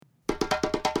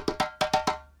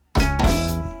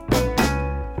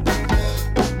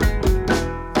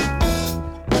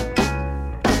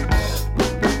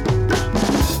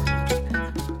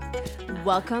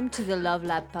Welcome to the Love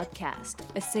Lab podcast,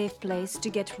 a safe place to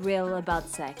get real about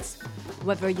sex.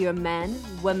 Whether you're man,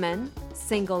 woman,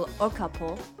 single or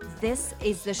couple, this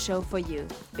is the show for you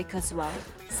because, well,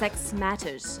 sex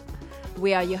matters.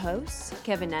 We are your hosts,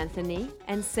 Kevin Anthony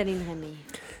and Céline Remy.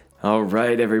 All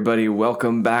right, everybody,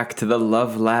 welcome back to the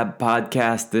Love Lab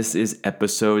podcast. This is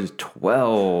episode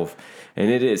 12, and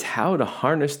it is how to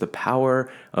harness the power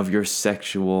of your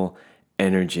sexual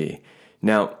energy.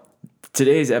 Now,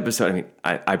 today's episode,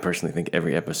 I personally think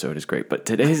every episode is great, but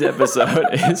today's episode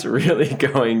is really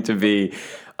going to be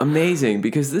amazing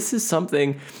because this is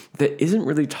something that isn't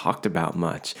really talked about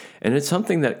much. And it's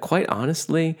something that, quite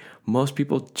honestly, most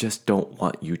people just don't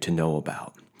want you to know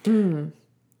about. And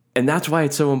that's why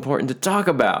it's so important to talk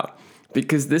about,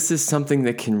 because this is something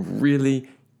that can really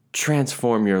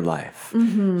transform your life.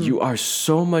 You are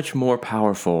so much more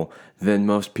powerful than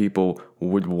most people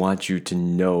would want you to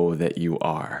know that you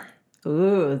are.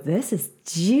 Ooh, this is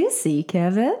juicy,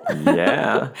 Kevin.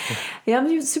 Yeah. Yeah,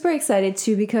 I'm super excited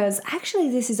too because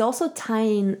actually this is also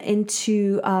tying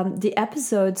into the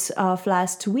episodes of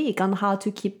last week on how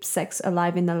to keep sex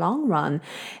alive in the long run.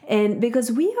 And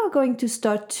because we are going to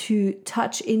start to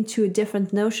touch into a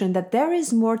different notion that there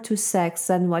is more to sex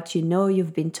than what you know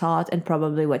you've been taught and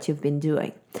probably what you've been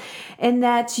doing. And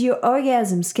that your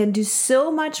orgasms can do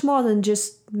so much more than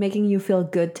just making you feel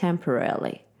good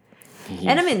temporarily.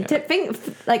 And I mean,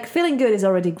 feeling good is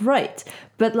already great,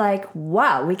 but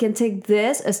wow, we can take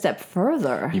this a step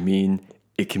further. You mean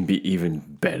it can be even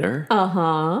better?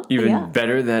 Even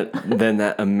better than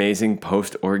that amazing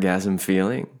post-orgasm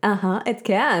feeling? It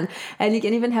can. And you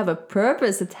can even have a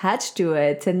purpose attached to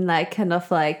it and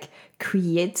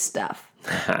create stuff.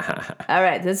 All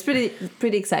right, that's pretty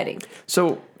exciting.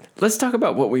 So let's talk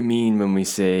about what we mean when we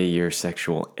say your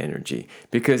sexual energy,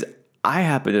 because I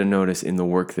happen to notice in the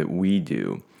work that we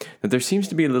do that there seems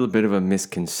to be a little bit of a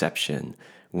misconception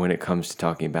when it comes to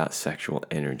talking about sexual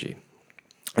energy.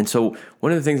 And so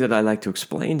one of the things that I like to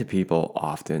explain to people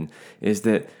often is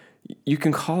that you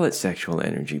can call it sexual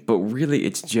energy, but really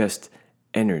it's just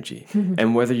energy.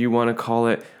 And whether you want to call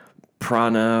it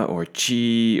prana or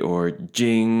chi or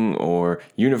jing or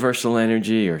universal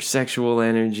energy or sexual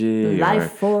energy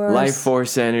life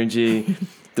force energy,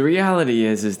 the reality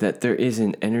is that there is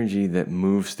an energy that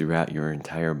moves throughout your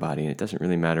entire body, and it doesn't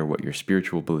really matter what your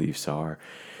spiritual beliefs are.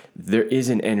 There is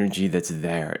an energy that's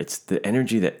there. It's the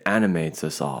energy that animates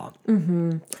us all.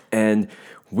 And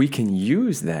we can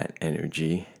use that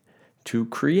energy to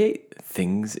create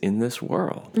things in this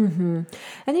world. And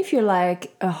if you're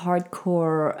like a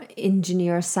hardcore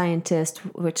engineer scientist,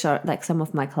 which are like some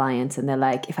of my clients, and they're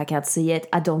like, if I can't see it,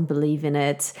 I don't believe in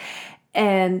it.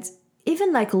 And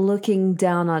even looking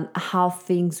down on how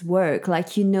things work,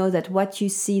 that what you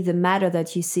see, the matter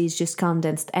that you see is just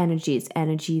condensed energy. It's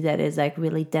energy that is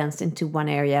really dense into one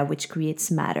area, which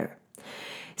creates matter.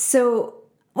 So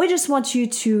we just want you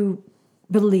to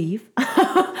believe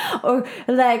or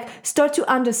start to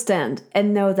understand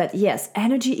and know that, yes,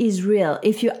 energy is real.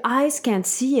 If your eyes can't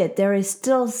see it, there is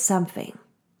still something.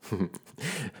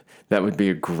 That would be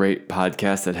a great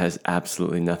podcast that has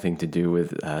absolutely nothing to do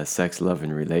with sex, love,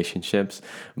 and relationships.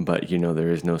 But,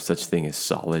 there is no such thing as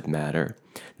solid matter.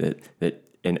 That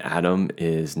an atom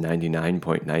is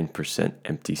 99.9%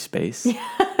 empty space.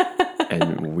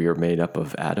 And we're made up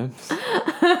of atoms,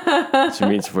 which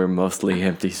means we're mostly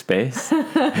empty space.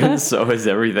 And so is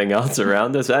everything else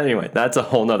around us. Anyway, that's a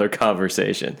whole nother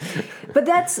conversation. But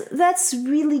that's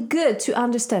really good to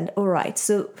understand. All right,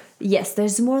 so yes,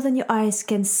 there's more than your eyes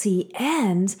can see.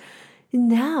 And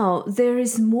now there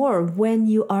is more when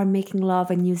you are making love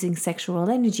and using sexual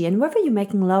energy. And whether you're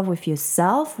making love with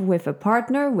yourself, with a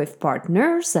partner, with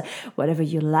partners, whatever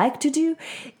you like to do,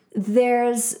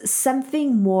 there's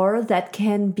something more that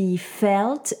can be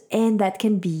felt and that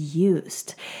can be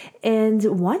used.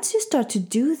 And once you start to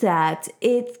do that,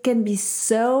 it can be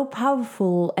so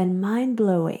powerful and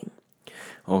mind-blowing.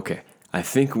 Okay, I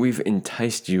think we've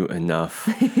enticed you enough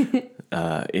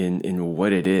in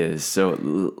what it is.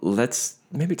 So let's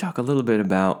maybe talk a little bit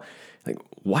about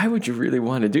why would you really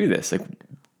want to do this?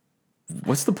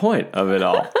 What's the point of it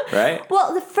all, right?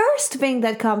 Well, the first thing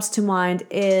that comes to mind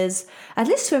is, at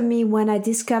least for me, when I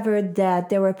discovered that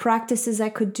there were practices I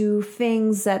could do,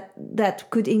 things that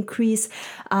could increase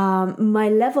my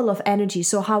level of energy,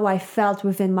 so how I felt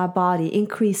within my body,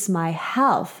 increase my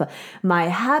health, my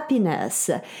happiness,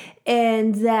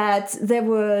 and that there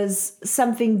was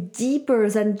something deeper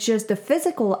than just a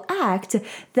physical act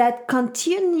that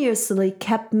continuously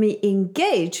kept me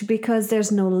engaged because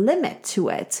there's no limit to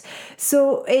it.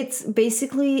 So it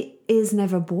basically is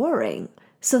never boring.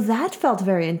 So that felt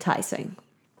very enticing.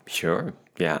 Sure.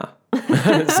 Yeah.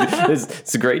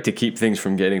 It's great to keep things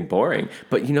from getting boring.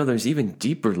 But, there's even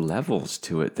deeper levels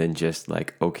to it than just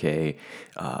like, okay,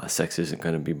 sex isn't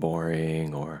going to be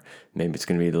boring, or maybe it's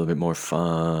going to be a little bit more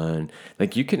fun.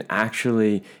 Like, you can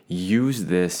actually use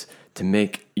this to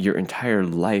make your entire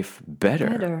life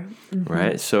better.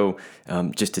 Right? So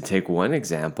just to take one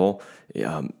example,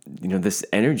 this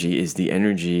energy is the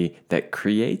energy that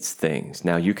creates things.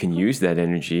 Now, you can use that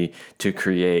energy to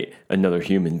create another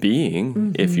human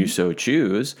being if you so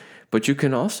choose, but you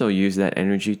can also use that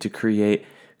energy to create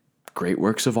great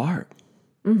works of art.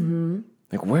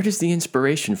 Like, where does the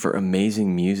inspiration for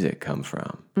amazing music come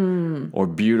from? Or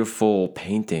beautiful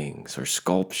paintings or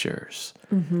sculptures?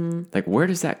 Like, where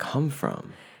does that come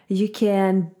from? You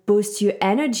can boost your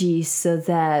energy so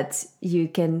that you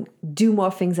can do more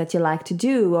things that you like to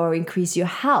do, or increase your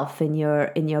health in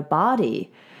your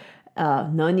body.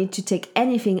 No need to take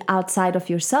anything outside of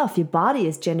yourself. Your body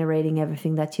is generating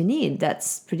everything that you need.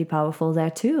 That's pretty powerful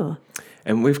there too.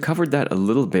 And we've covered that a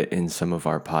little bit in some of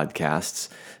our podcasts,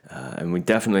 and we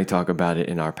definitely talk about it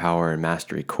in our Power and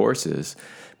Mastery courses.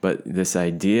 But this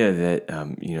idea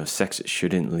that, sex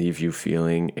shouldn't leave you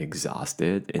feeling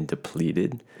exhausted and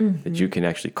depleted, that you can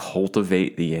actually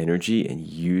cultivate the energy and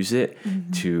use it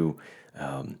to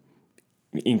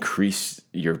increase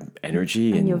your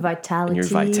energy and your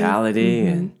vitality.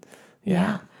 And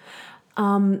yeah.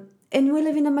 And we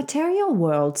live in a material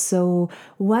world, so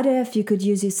what if you could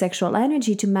use your sexual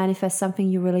energy to manifest something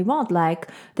you really want, like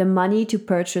the money to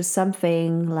purchase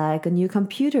something like a new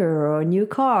computer or a new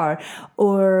car,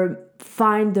 or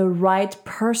find the right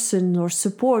person or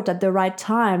support at the right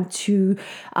time to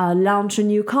launch a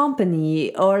new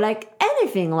company, or like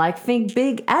anything, like think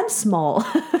big and small.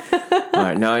 All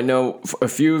right, now I know a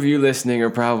few of you listening are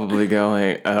probably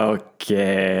going,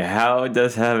 okay, how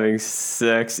does having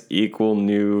sex equal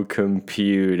new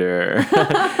computer?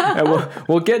 And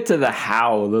we'll get to the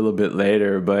how a little bit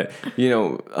later, but,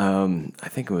 I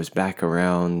think it was back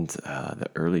around the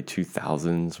early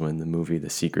 2000s when the movie The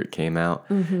Secret came out,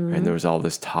 and there was all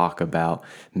this talk about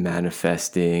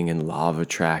manifesting and law of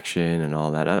attraction and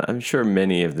all that. I'm sure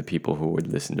many of the people who would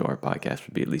listen to our podcast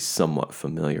would be at least somewhat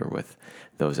familiar with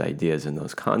those ideas and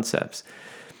those concepts.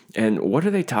 And what are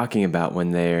they talking about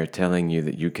when they're telling you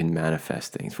that you can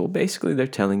manifest things? Well, basically, they're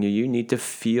telling you need to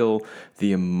feel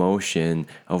the emotion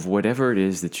of whatever it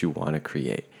is that you want to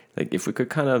create. Like, if we could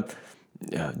kind of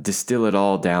distill it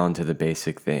all down to the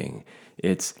basic thing,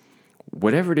 it's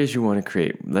whatever it is you want to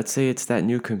create. Let's say it's that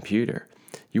new computer.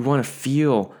 You want to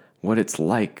feel what it's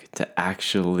like to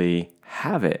actually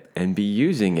have it and be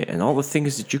using it, and all the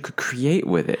things that you could create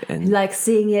with it, and like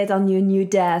seeing it on your new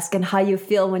desk, and how you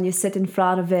feel when you sit in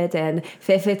front of it, and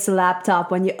if it's a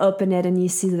laptop, when you open it and you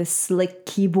see the slick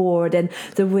keyboard and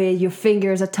the way your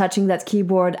fingers are touching that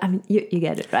keyboard. I mean, you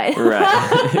get it, right?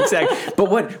 Right. Exactly. But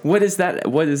what is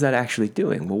that actually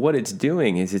doing? Well, what it's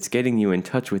doing is it's getting you in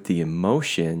touch with the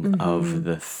emotion of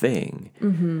the thing.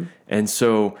 And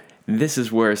so this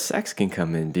is where sex can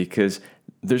come in, because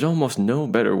there's almost no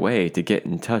better way to get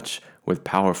in touch with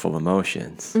powerful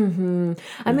emotions. I mean,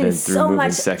 it's so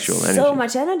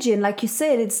much energy, and like you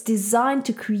said, it's designed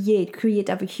to create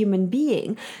of a human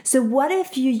being. So what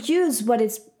if you use what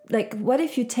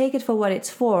if you take it for what it's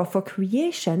for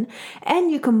creation, and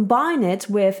you combine it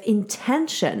with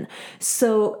intention?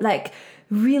 So like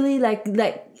really like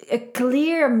a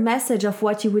clear message of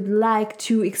what you would like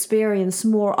to experience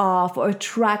more of or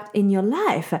attract in your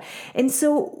life. And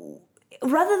so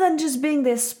rather than just being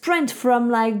this sprint from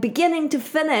like beginning to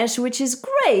finish, which is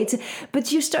great,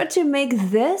 but you start to make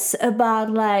this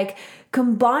about like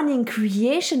combining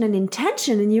creation and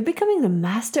intention, and you're becoming the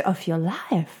master of your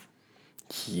life.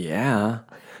 Yeah.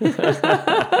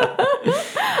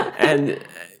 And,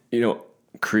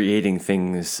 creating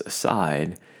things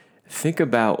aside, think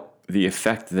about the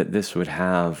effect that this would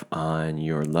have on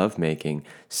your lovemaking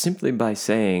simply by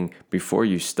saying before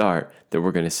you start that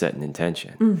we're going to set an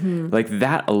intention. Like,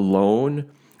 that alone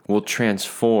will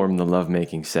transform the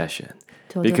lovemaking session.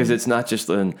 Totally. Because it's not just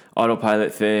an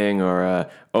autopilot thing, or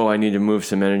I need to move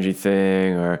some energy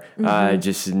thing, or I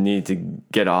just need to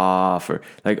get off, or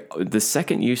like the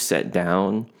second you sit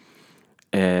down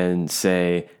and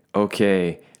say,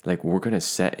 okay, like we're going to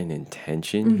set an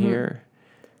intention here.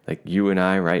 Like you and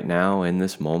I right now in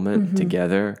this moment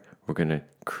together, we're going to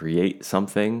create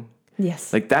something.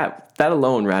 Yes. Like that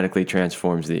alone radically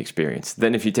transforms the experience.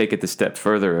 Then if you take it the step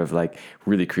further of like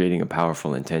really creating a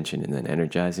powerful intention and then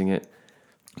energizing it,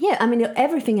 Yeah, I mean,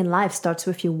 everything in life starts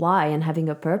with your why and having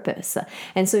a purpose.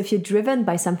 And so, if you're driven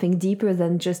by something deeper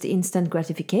than just instant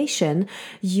gratification,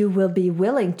 you will be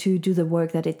willing to do the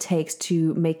work that it takes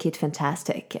to make it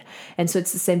fantastic. And so,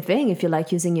 it's the same thing if you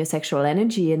like using your sexual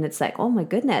energy, and it's like, oh my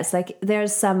goodness, like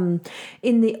there's some,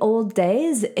 in the old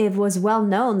days, it was well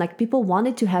known, like people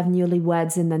wanted to have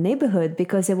newlyweds in the neighborhood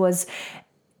because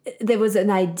there was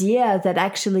an idea that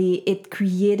actually it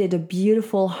created a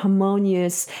beautiful,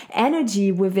 harmonious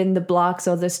energy within the blocks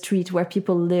or the street where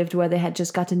people lived, where they had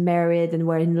just gotten married and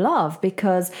were in love,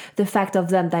 because the fact of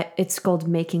them, that it's called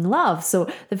making love. So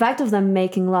the fact of them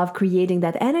making love, creating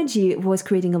that energy, was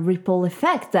creating a ripple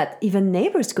effect that even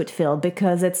neighbors could feel,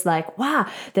 because it's like, wow,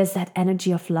 there's that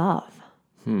energy of love.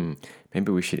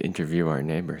 Maybe we should interview our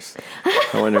neighbors.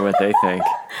 I wonder what they think.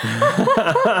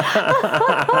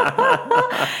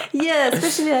 Yeah,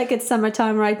 especially like it's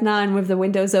summertime right now, and with the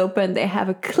windows open, they have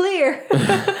a clear,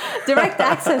 direct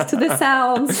access to the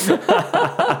sounds.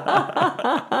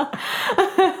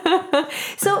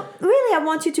 So really, I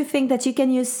want you to think that you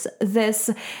can use this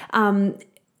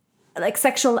like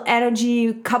sexual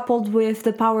energy coupled with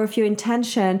the power of your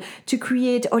intention to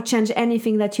create or change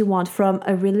anything that you want, from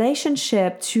a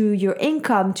relationship to your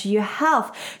income to your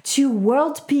health to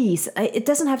world peace. It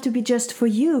doesn't have to be just for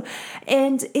you,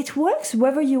 and it works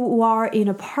whether you are in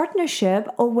a partnership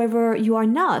or whether you are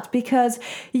not, because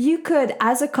you could,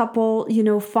 as a couple,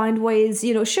 find ways,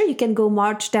 sure, you can go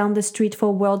march down the street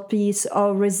for world peace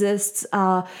or resist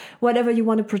whatever you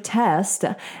want to protest,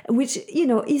 which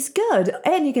is good.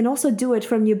 And you can also do it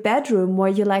from your bedroom, where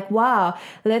you're like, wow,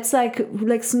 let's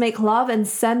make love and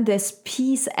send this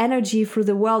peace energy through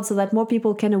the world so that more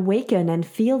people can awaken and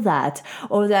feel that,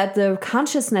 or that the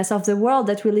consciousness of the world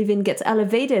that we live in gets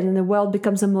elevated and the world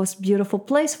becomes the most beautiful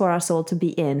place for our soul to be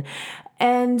in.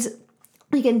 And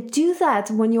you can do that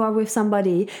when you are with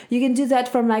somebody. You can do that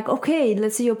from like, okay,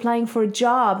 let's say you're applying for a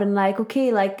job and like,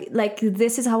 okay, like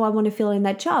this is how I want to feel in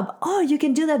that job. Or you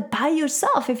can do that by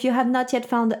yourself if you have not yet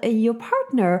found your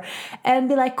partner, and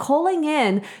be like calling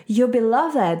in your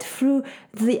beloved through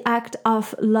the act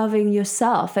of loving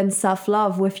yourself and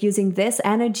self-love, with using this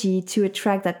energy to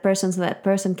attract that person so that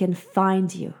person can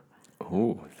find you.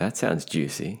 Oh, that sounds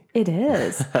juicy. It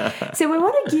is. So we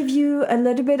want to give you a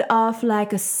little bit of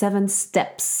like a 7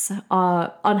 steps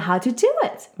on how to do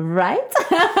it, right?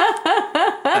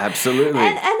 Absolutely.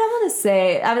 And I want to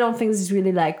say, I don't think this is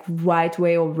really like right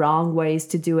way or wrong ways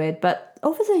to do it, but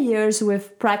over the years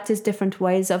we've practiced different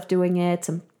ways of doing it.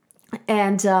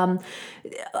 And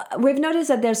we've noticed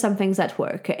that there's some things that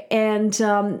work. And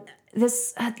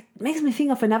this makes me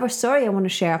think of another story I want to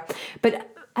share. But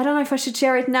I don't know if I should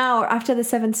share it now or after the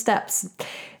 7 steps.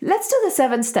 Let's do the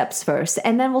 7 steps first,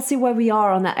 and then we'll see where we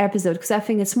are on that episode, because I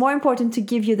think it's more important to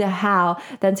give you the how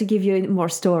than to give you more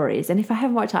stories. And if I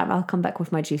have more time, I'll come back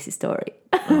with my juicy story.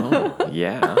 Oh,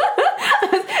 yeah.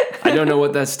 I don't know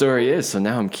what that story is, so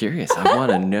now I'm curious. I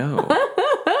want to know.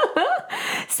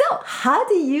 So, how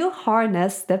do you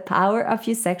harness the power of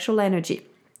your sexual energy?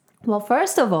 Well,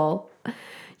 first of all,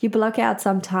 you block out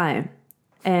some time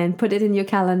and put it in your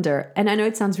calendar. And I know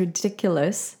it sounds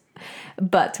ridiculous,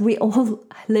 but we all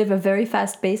live a very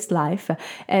fast-paced life.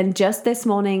 And just this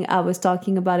morning, I was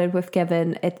talking about it with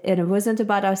Kevin. It wasn't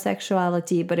about our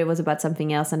sexuality, but it was about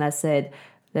something else. And I said,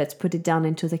 let's put it down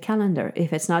into the calendar.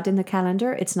 If it's not in the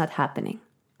calendar, it's not happening.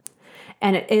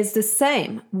 And it is the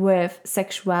same with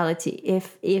sexuality.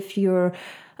 If your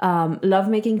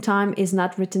lovemaking time is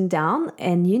not written down,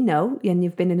 and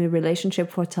you've been in a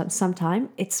relationship for some time,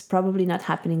 it's probably not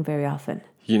happening very often.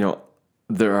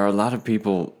 There are a lot of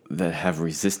people that have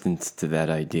resistance to that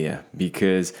idea,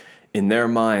 because in their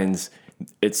minds,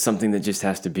 it's something that just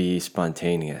has to be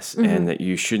spontaneous, and that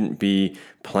you shouldn't be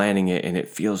planning it, and it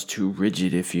feels too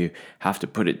rigid if you have to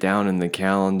put it down in the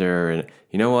calendar. And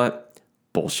you know what?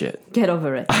 Bullshit. Get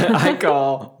over it. I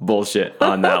call bullshit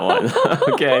on that one.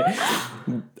 Okay.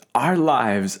 Our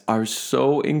lives are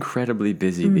so incredibly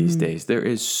busy these days. There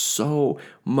is so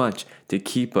much to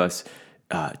keep us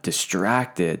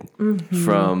distracted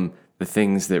from the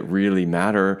things that really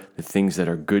matter, the things that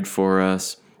are good for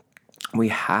us. We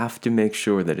have to make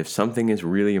sure that if something is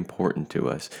really important to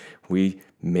us, we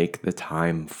make the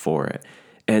time for it.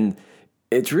 And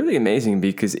it's really amazing,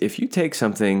 because if you take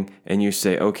something and you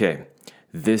say, okay,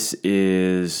 this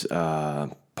is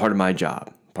part of my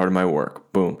job, part of my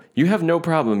work, boom, you have no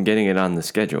problem getting it on the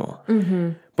schedule.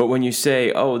 But when you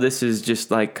say, oh, this is just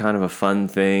like kind of a fun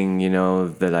thing,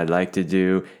 that I'd like to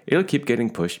do, it'll keep getting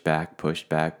pushed back.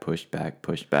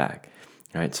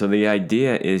 Right? So the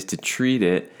idea is to treat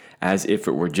it as if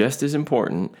it were just as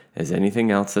important as anything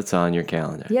else that's on your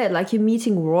calendar. Yeah, like you're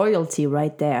meeting royalty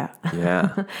right there.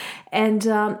 Yeah. And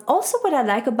also what I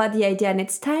like about the idea, and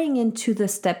it's tying into the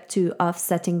step 2 of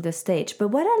setting the stage, but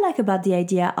what I like about the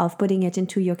idea of putting it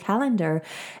into your calendar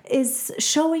is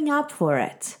showing up for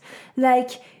it.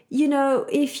 Like, you know,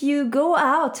 if you go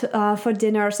out for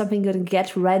dinner or something, you'll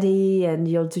get ready and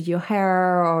you'll do your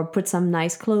hair or put some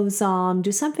nice clothes on,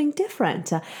 do something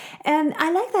different. And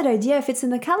I like that idea if it's in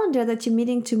the calendar that you're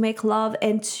meeting to make love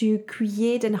and to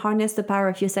create and harness the power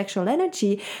of your sexual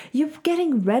energy, you're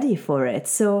getting ready for it.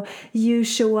 So you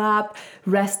show up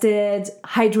rested,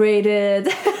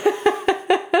 hydrated.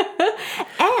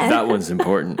 That one's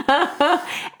important.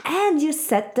 And you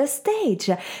set the stage.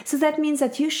 So that means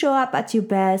that you show up at your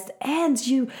best and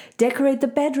you decorate the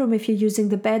bedroom if you're using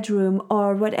the bedroom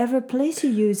or whatever place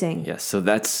you're using. Yes, so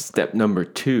that's step number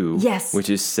 2, Yes. which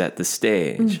is set the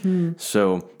stage.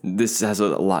 So this has a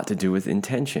lot to do with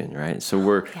intention, right? So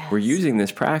we're using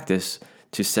this practice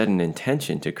to set an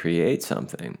intention to create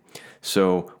something.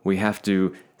 So we have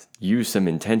to use some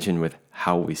intention with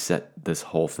how we set this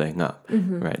whole thing up,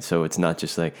 right? So it's not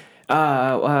just like,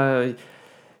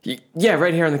 yeah,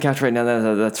 right here on the couch right now,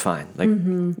 that's fine. Like,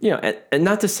 you know, and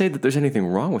not to say that there's anything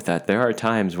wrong with that. There are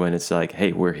times when it's like,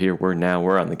 hey, we're here, we're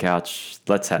on the couch,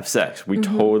 let's have sex. We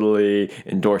totally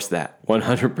endorse that,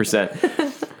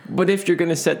 100%. But if you're going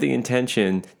to set the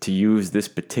intention to use this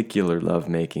particular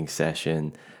lovemaking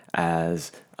session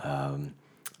as a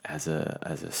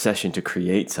session to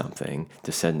create something,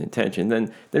 to set an intention,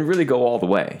 then really go all the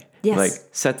way. Yes. Like,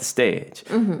 set the stage.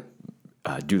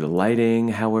 Do the lighting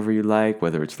however you like,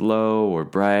 whether it's low or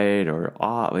bright or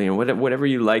off, you know, whatever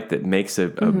you like that makes a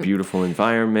beautiful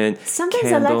environment. Sometimes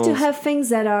Candles. I like to have things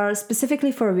that are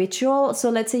specifically for a ritual.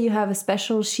 So let's say you have a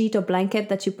special sheet or blanket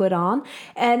that you put on,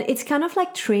 and it's kind of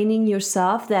like training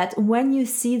yourself that when you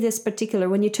see this particular,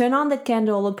 when you turn on that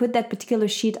candle or put that particular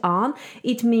sheet on,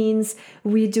 it means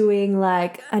we're doing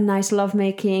like a nice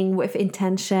lovemaking with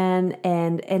intention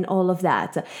and all of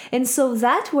that. And so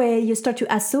that way you start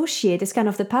to associate. It's kind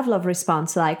of the Pavlov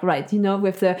response, like, right, you know,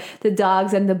 with the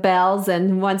dogs and the bells,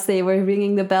 and once they were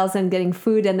ringing the bells and getting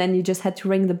food, and then you just had to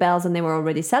ring the bells and they were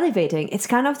already salivating. It's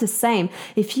kind of the same.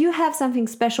 If you have something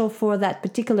special for that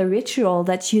particular ritual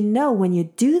that you know when you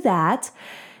do that,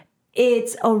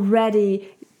 it's already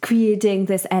creating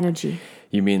this energy.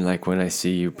 You mean like when I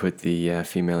see you put the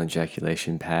female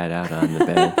ejaculation pad out on the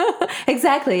bed?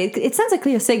 Exactly. It sends a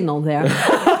clear signal there.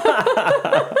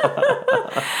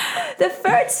 The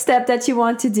third step that you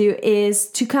want to do is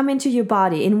to come into your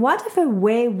body in whatever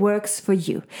way works for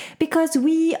you. Because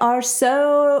we are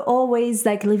so always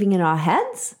like living in our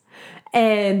heads.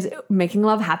 And making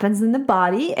love happens in the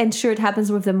body, and sure, it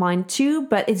happens with the mind too,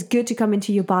 but it's good to come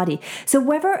into your body. So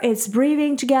whether it's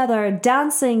breathing together,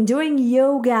 dancing, doing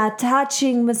yoga,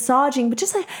 touching, massaging, but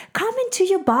just like come into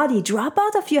your body, drop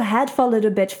out of your head for a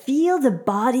little bit, feel the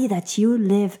body that you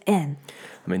live in.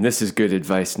 I mean, this is good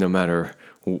advice no matter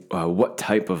what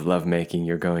type of lovemaking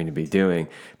you're going to be doing.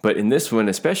 But in this one,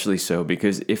 especially so,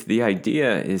 because if the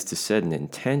idea is to set an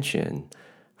intention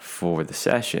for the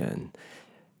session,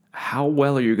 how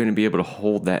well are you going to be able to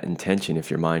hold that intention if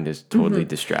your mind is totally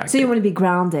distracted? So you want to be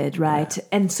grounded, right? Yeah.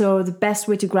 And so the best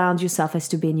way to ground yourself is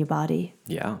to be in your body.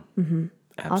 Yeah,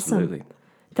 absolutely. Awesome.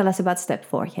 Tell us about step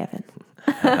 4, Kevin.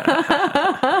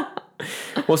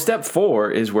 Well, step 4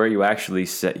 is where you actually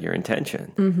set your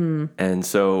intention. And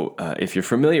so if you're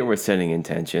familiar with setting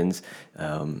intentions,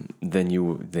 then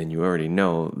you already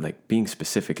know, like, being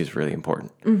specific is really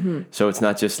important. So it's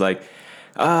not just like,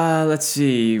 let's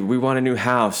see, we want a new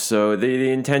house. So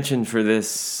the intention for this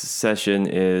session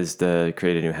is to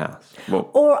create a new house. Well,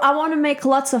 or I want to make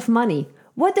lots of money.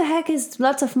 What the heck is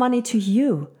lots of money to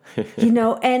you? You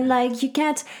know, and like you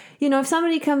can't, you know, if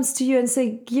somebody comes to you and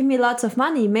say, give me lots of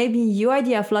money, maybe your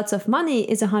idea of lots of money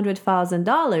is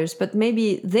 $100,000, but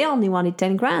maybe they only wanted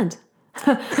 10 grand.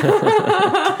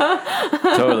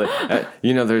 Totally.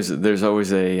 You know, there's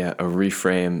always a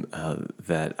reframe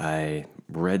that I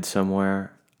read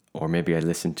somewhere, or maybe I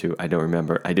listened to, I don't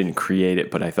remember. I didn't create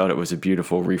it, but I thought it was a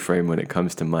beautiful reframe when it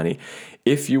comes to money.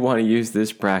 If you want to use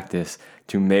this practice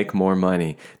to make more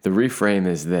money, the reframe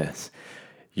is this: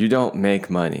 you don't make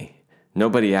money.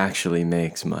 Nobody actually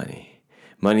makes money.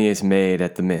 Money is made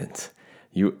at the mint.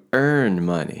 You earn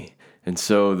money. And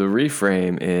so the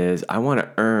reframe is, I want to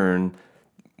earn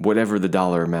whatever the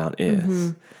dollar amount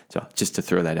is. So just to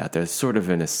throw that out there, it's sort of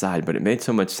an aside, but it made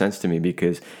so much sense to me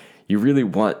because you really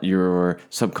want your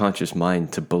subconscious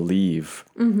mind to believe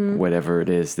whatever it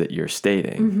is that you're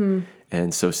stating.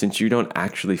 And so since you don't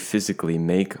actually physically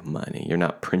make money, you're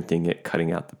not printing it,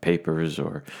 cutting out the papers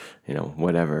or,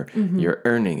 whatever, you're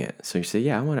earning it. So you say,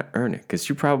 yeah, I want to earn it, because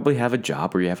you probably have a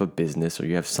job or you have a business or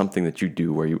you have something that you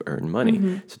do where you earn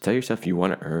money. So tell yourself you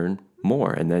want to earn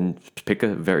more, and then pick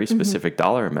a very specific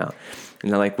dollar amount.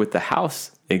 And then, like with the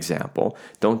house example,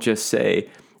 don't just say,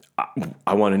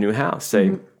 I want a new house.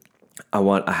 Say, I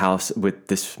want a house with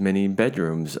this many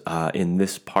bedrooms in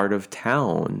this part of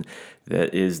town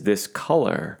that is this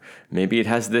color. Maybe it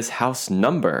has this house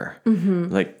number.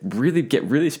 Like really get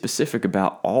really specific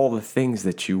about all the things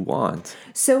that you want.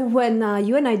 So when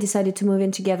you and I decided to move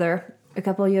in together a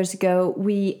couple of years ago,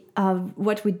 we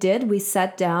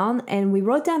sat down and we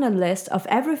wrote down a list of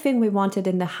everything we wanted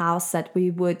in the house that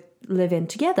we would live in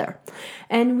together.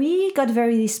 And we got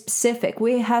very specific.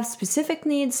 We have specific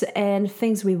needs and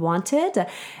things we wanted.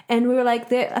 And we were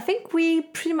like, I think we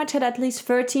pretty much had at least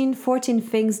 13, 14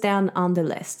 things down on the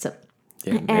list.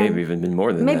 Yeah, maybe even been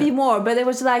more than that. Maybe more, but it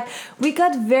was like, we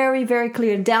got very, very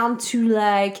clear down to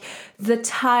like the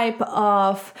type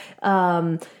of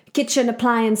kitchen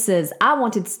appliances. I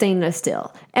wanted stainless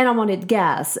steel and I wanted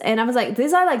gas. And I was like,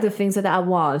 these are like the things that I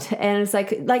want. And it's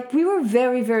like we were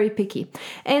very, very picky.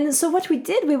 And so what we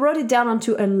did, we wrote it down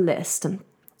onto a list.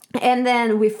 And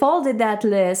then we folded that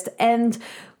list, and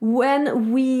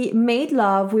when we made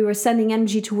love, we were sending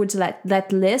energy towards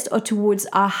that list or towards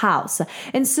our house.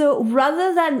 And so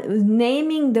rather than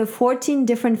naming the 14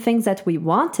 different things that we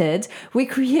wanted, we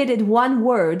created one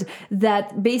word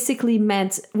that basically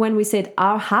meant, when we said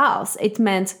our house, it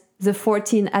meant the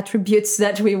 14 attributes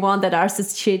that we want that are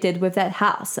associated with that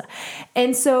house.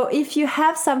 And so if you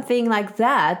have something like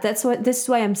that, this is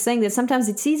why I'm saying that sometimes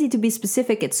it's easy to be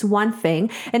specific. It's one thing.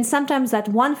 And sometimes that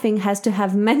one thing has to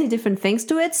have many different things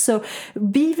to it. So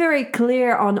be very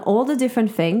clear on all the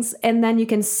different things, and then you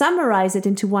can summarize it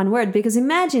into one word. Because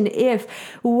imagine if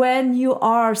when you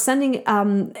are sending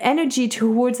energy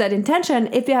towards that intention,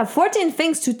 if you have 14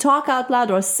 things to talk out loud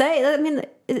or say,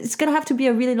 it's going to have to be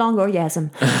a really long orgasm.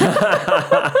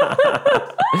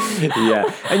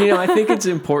 Yeah. And, I think it's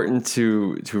important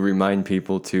to remind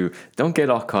people to don't get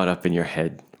all caught up in your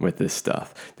head with this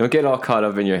stuff. Don't get all caught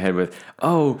up in your head with,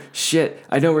 oh, shit,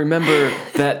 I don't remember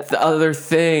the other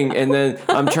thing. And then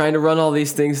I'm trying to run all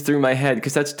these things through my head,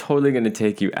 because that's totally going to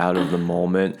take you out of the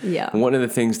moment. Yeah. One of the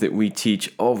things that we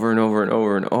teach over and over and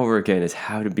over and over again is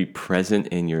how to be present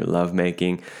in your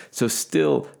lovemaking. So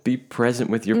still be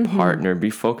present with your partner. Be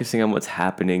focusing on what's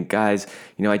happening. Guys,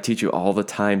 I teach you all the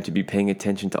time to be paying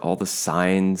attention to all the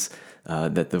signs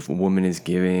that the woman is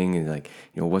giving, and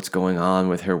what's going on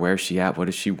with her, where's she at, what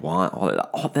does she want,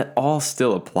 all that all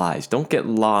still applies. Don't get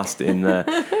lost in the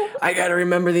I gotta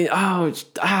remember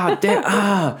just let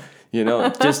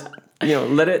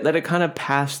it kind of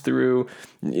pass through.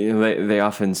 They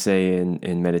often say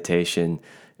in meditation,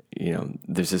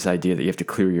 there's this idea that you have to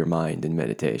clear your mind in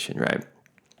meditation, right?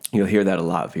 You'll hear that a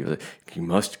lot. People say, you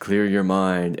must clear your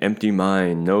mind, empty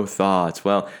mind, no thoughts.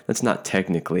 Well, that's not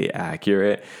technically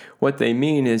accurate. What they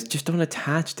mean is just don't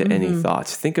attach to any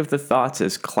thoughts. Think of the thoughts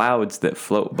as clouds that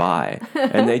float by,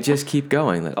 and they just keep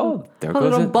going. Like, oh, there goes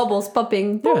little bubbles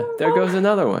popping. Yeah, there goes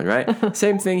another one, right?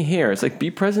 Same thing here. It's like be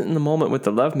present in the moment with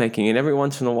the lovemaking, and every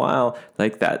once in a while,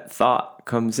 like that thought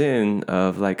comes in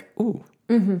of like, ooh.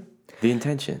 The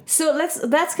intention. So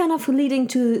that's kind of leading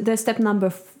to the step number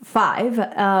 5.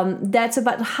 That's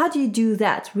about how do you do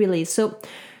that really. So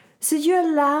you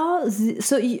allow.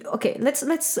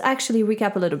 Let's actually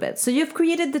recap a little bit. So you've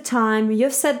created the time.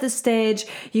 You've set the stage.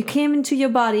 You came into your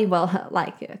body. Well,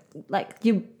 like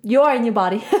you are in your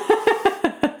body.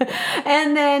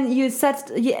 And then you set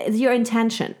your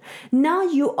intention. Now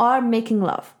you are making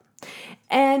love,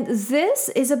 and this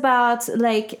is about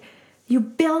like. You're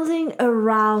building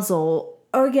arousal,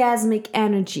 orgasmic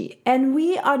energy. And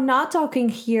we are not talking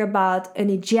here about an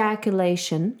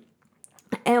ejaculation.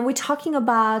 And we're talking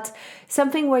about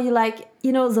something where you like,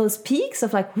 those peaks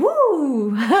of like,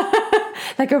 woo,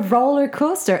 like a roller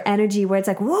coaster energy where it's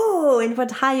like, whoa, and went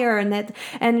higher and that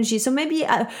energy. So maybe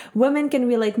women can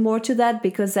relate more to that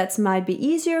because that might be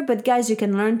easier. But guys, you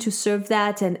can learn to serve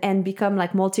that and become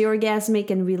like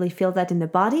multi-orgasmic and really feel that in the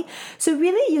body. So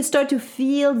really you start to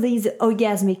feel these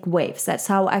orgasmic waves. That's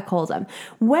how I call them.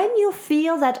 When you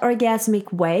feel that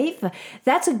orgasmic wave,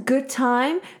 that's a good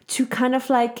time to kind of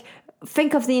like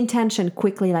think of the intention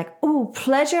quickly, like, oh,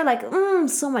 pleasure, like,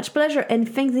 so much pleasure, and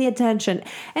think the intention.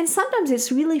 And sometimes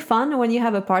it's really fun when you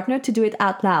have a partner to do it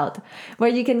out loud, where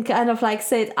you can kind of like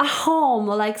say it at home,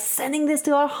 or like sending this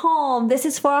to our home. This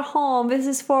is for our home. This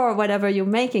is for whatever you're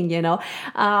making,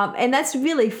 And that's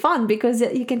really fun because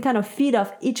you can kind of feed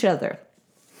off each other.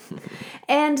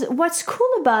 And what's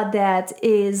cool about that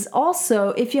is also,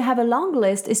 if you have a long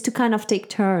list, is to kind of take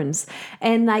turns.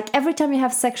 And like every time you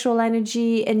have sexual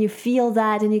energy and you feel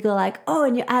that and you go like, oh,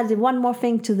 and you add one more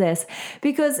thing to this,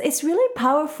 because it's really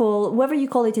powerful, whether you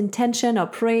call it intention or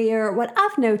prayer. What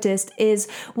I've noticed is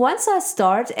once I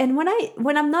start, and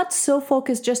when I'm not so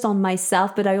focused just on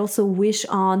myself, but I also wish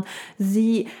on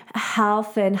the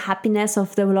health and happiness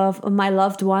of my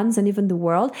loved ones and even the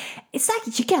world, it's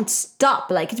like you can't stop.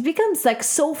 Like it becomes like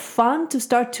so fun to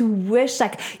start to wish,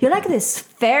 like you're like this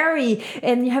fairy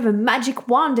and you have a magic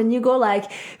wand and you go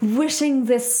like wishing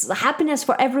this happiness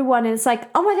for everyone, and it's like,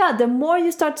 oh my god, the more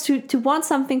you start to want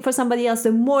something for somebody else,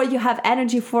 the more you have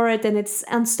energy for it, and it's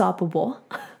unstoppable.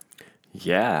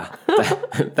 Yeah,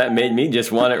 that made me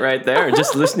just want it right there.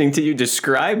 Just listening to you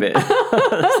describe it.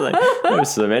 It's like, there's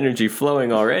some energy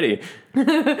flowing already.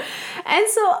 And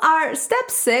so our step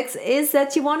 6 is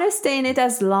that you want to stay in it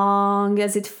as long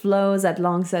as it flows, as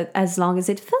long as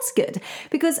it feels good.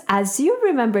 Because as you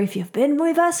remember, if you've been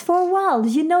with us for a while,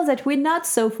 you know that we're not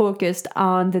so focused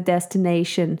on the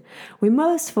destination. We're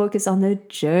most focused on the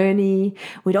journey.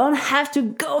 We don't have to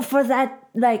go for that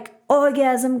like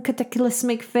orgasm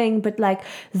cataclysmic thing, but like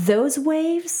those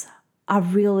waves are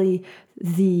really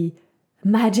the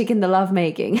magic in the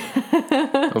lovemaking.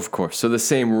 Of course. So the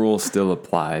same rule still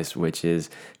applies, which is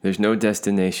there's no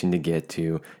destination to get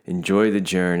to. Enjoy the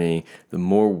journey. The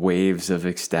more waves of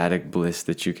ecstatic bliss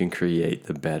that you can create,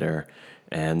 the better.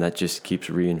 And that just keeps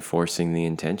reinforcing the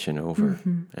intention over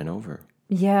and over.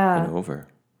 Yeah. And over.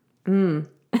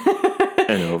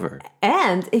 And over.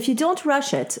 And if you don't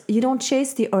rush it, you don't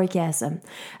chase the orgasm.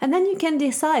 And then you can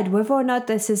decide whether or not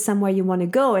this is somewhere you want to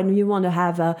go and you want to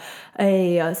have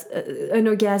an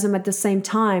orgasm at the same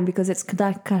time, because it's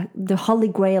like the holy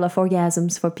grail of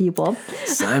orgasms for people.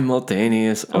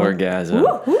 Simultaneous orgasm.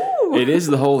 Woo-hoo! It is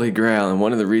the holy grail, and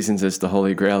one of the reasons it's the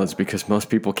holy grail is because most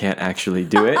people can't actually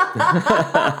do it.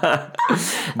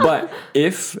 But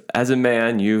if, as a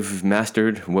man, you've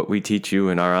mastered what we teach you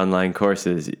in our online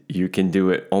courses, you can do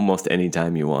it almost any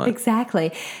time you want.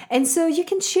 Exactly. And so you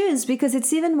can choose, because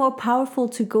it's even more powerful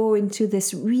to go into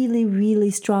this really, really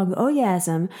strong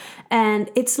orgasm. And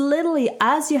it's literally,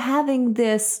 as you're having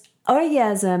this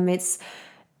orgasm, it's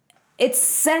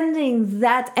sending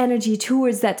that energy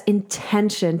towards that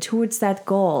intention, towards that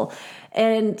goal.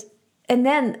 And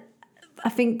then I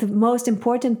think the most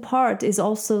important part is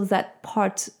also that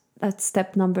part, that's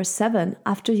step number 7,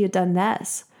 after you've done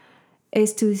this,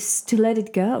 is to let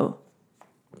it go,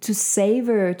 to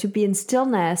savor, to be in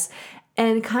stillness,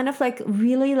 and kind of like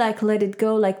really like let it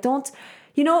go. Like don't,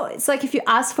 it's like if you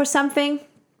ask for something,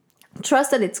 trust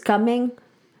that it's coming.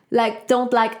 Like,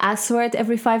 don't like ask for it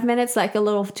every 5 minutes like a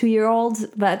little 2-year-old,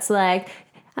 but it's like,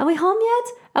 are we home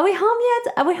yet? Are we home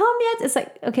yet? Are we home yet? It's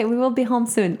like, okay, we will be home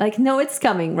soon. Like, no, it's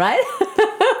coming, right?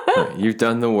 You've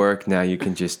done the work. Now you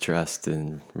can just trust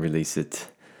and release it.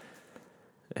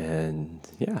 And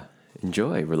yeah,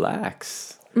 enjoy,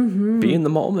 relax, be in the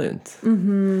moment.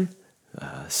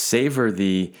 Savor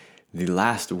the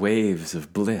last waves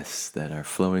of bliss that are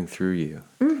flowing through you.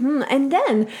 And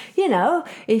then,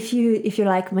 if you're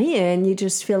like me and you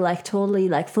just feel like totally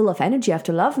like full of energy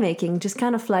after lovemaking, just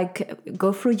kind of like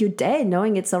go through your day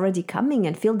knowing it's already coming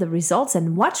and feel the results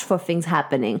and watch for things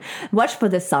happening, watch for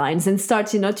the signs, and start,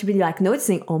 to be like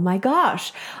noticing, oh my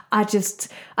gosh, I just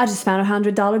found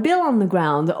 $100 bill on the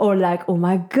ground, or like, oh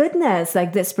my goodness,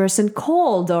 like this person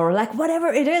called, or like whatever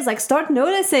it is, like start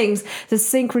noticing the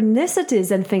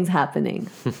synchronicities and things happening.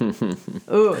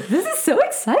 Oh, this is so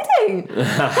exciting.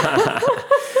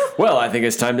 Well, I think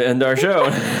it's time to end our show.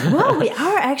 Well, we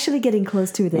are actually getting close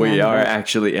to the end. We are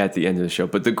actually at the end of the show.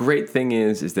 But the great thing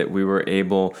is that we were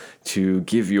able to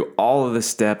give you all of the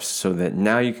steps so that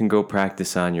now you can go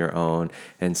practice on your own.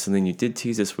 And Celine, you did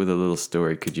tease us with a little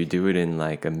story. Could you do it in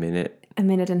like a minute? A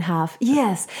minute and a half.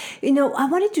 Yes. I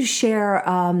wanted to share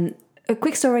a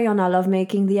quick story on our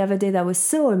lovemaking the other day that was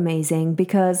so amazing,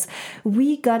 because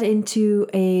we got into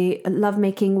a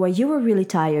lovemaking where you were really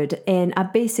tired, and I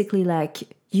basically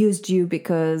used you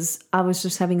because I was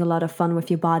just having a lot of fun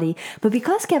with your body. But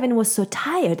because Kevin was so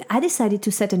tired, I decided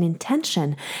to set an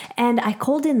intention, and I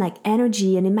called in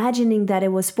energy and imagining that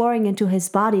it was pouring into his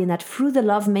body, and that through the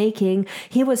lovemaking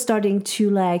he was starting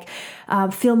to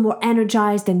feel more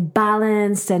energized and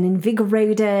balanced and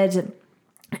invigorated.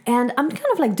 And I'm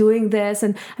kind of doing this,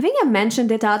 and I think I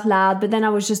mentioned it out loud, but then I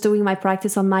was just doing my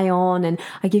practice on my own, and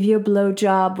I give you a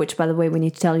blowjob, which by the way, we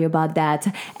need to tell you about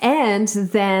that. And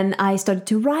then I started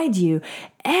to ride you.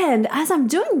 And as I'm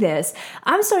doing this,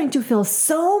 I'm starting to feel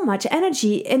so much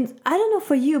energy. And I don't know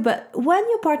for you, but when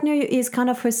your partner is kind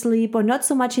of asleep or not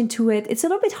so much into it, it's a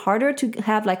little bit harder to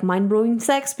have like mind-blowing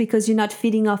sex because you're not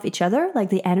feeding off each other, like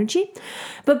the energy.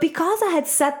 But because I had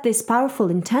set this powerful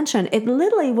intention, it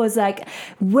literally was like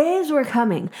waves were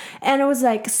coming. And it was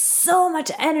like so much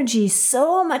energy.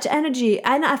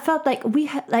 And I felt like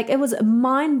it was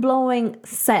mind-blowing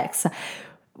sex,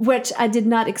 which I did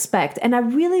not expect. And I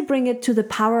really bring it to the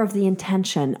power of the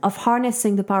intention, of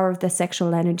harnessing the power of the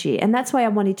sexual energy. And that's why I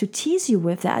wanted to tease you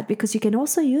with that, because you can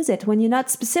also use it when you're not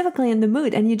specifically in the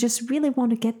mood and you just really want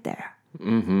to get there.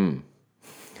 Mm-hmm.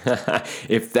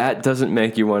 If that doesn't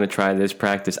make you want to try this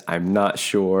practice, I'm not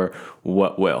sure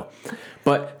what will.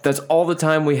 But that's all the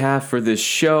time we have for this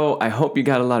show. I hope you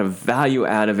got a lot of value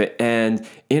out of it. And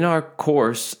in our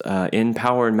course, in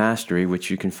Power and Mastery, which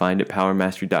you can find at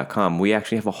powermastery.com, we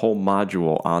actually have a whole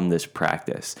module on this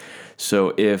practice.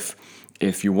 So if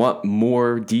you want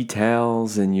more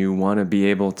details and you want to be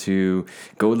able to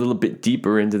go a little bit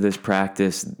deeper into this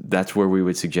practice, that's where we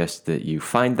would suggest that you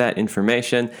find that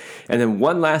information. And then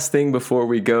one last thing before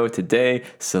we go today,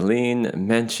 Celine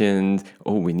mentioned,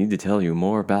 we need to tell you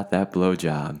more about that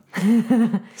blowjob.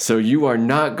 So you are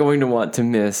not going to want to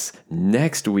miss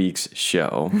next week's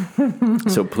show.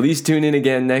 So please tune in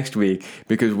again next week,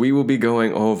 because we will be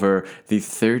going over the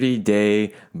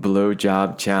 30-day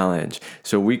blowjob challenge.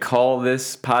 So we call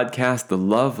this podcast the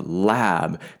Love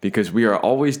Lab because we are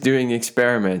always doing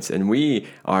experiments, and we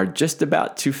are just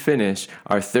about to finish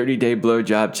our 30-day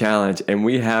blowjob challenge, and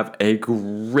we have a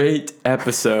great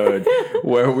episode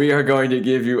where we are going to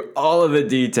give you all of the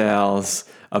details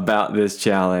about this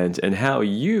challenge and how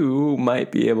you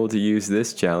might be able to use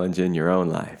this challenge in your own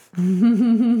life.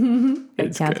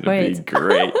 It's going to be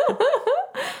great.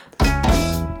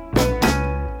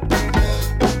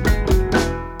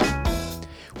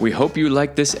 We hope you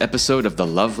liked this episode of the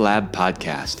Love Lab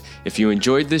podcast. If you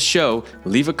enjoyed this show,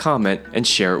 leave a comment and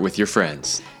share it with your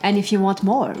friends. And if you want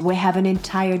more, we have an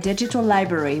entire digital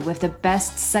library with the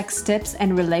best sex tips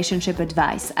and relationship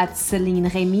advice at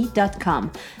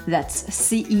CelineRemy.com. That's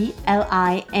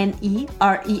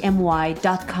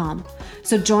CelineRemy.com.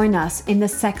 So join us in the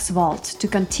Sex Vault to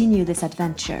continue this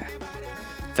adventure.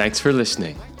 Thanks for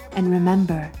listening. And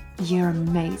remember, you're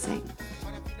amazing.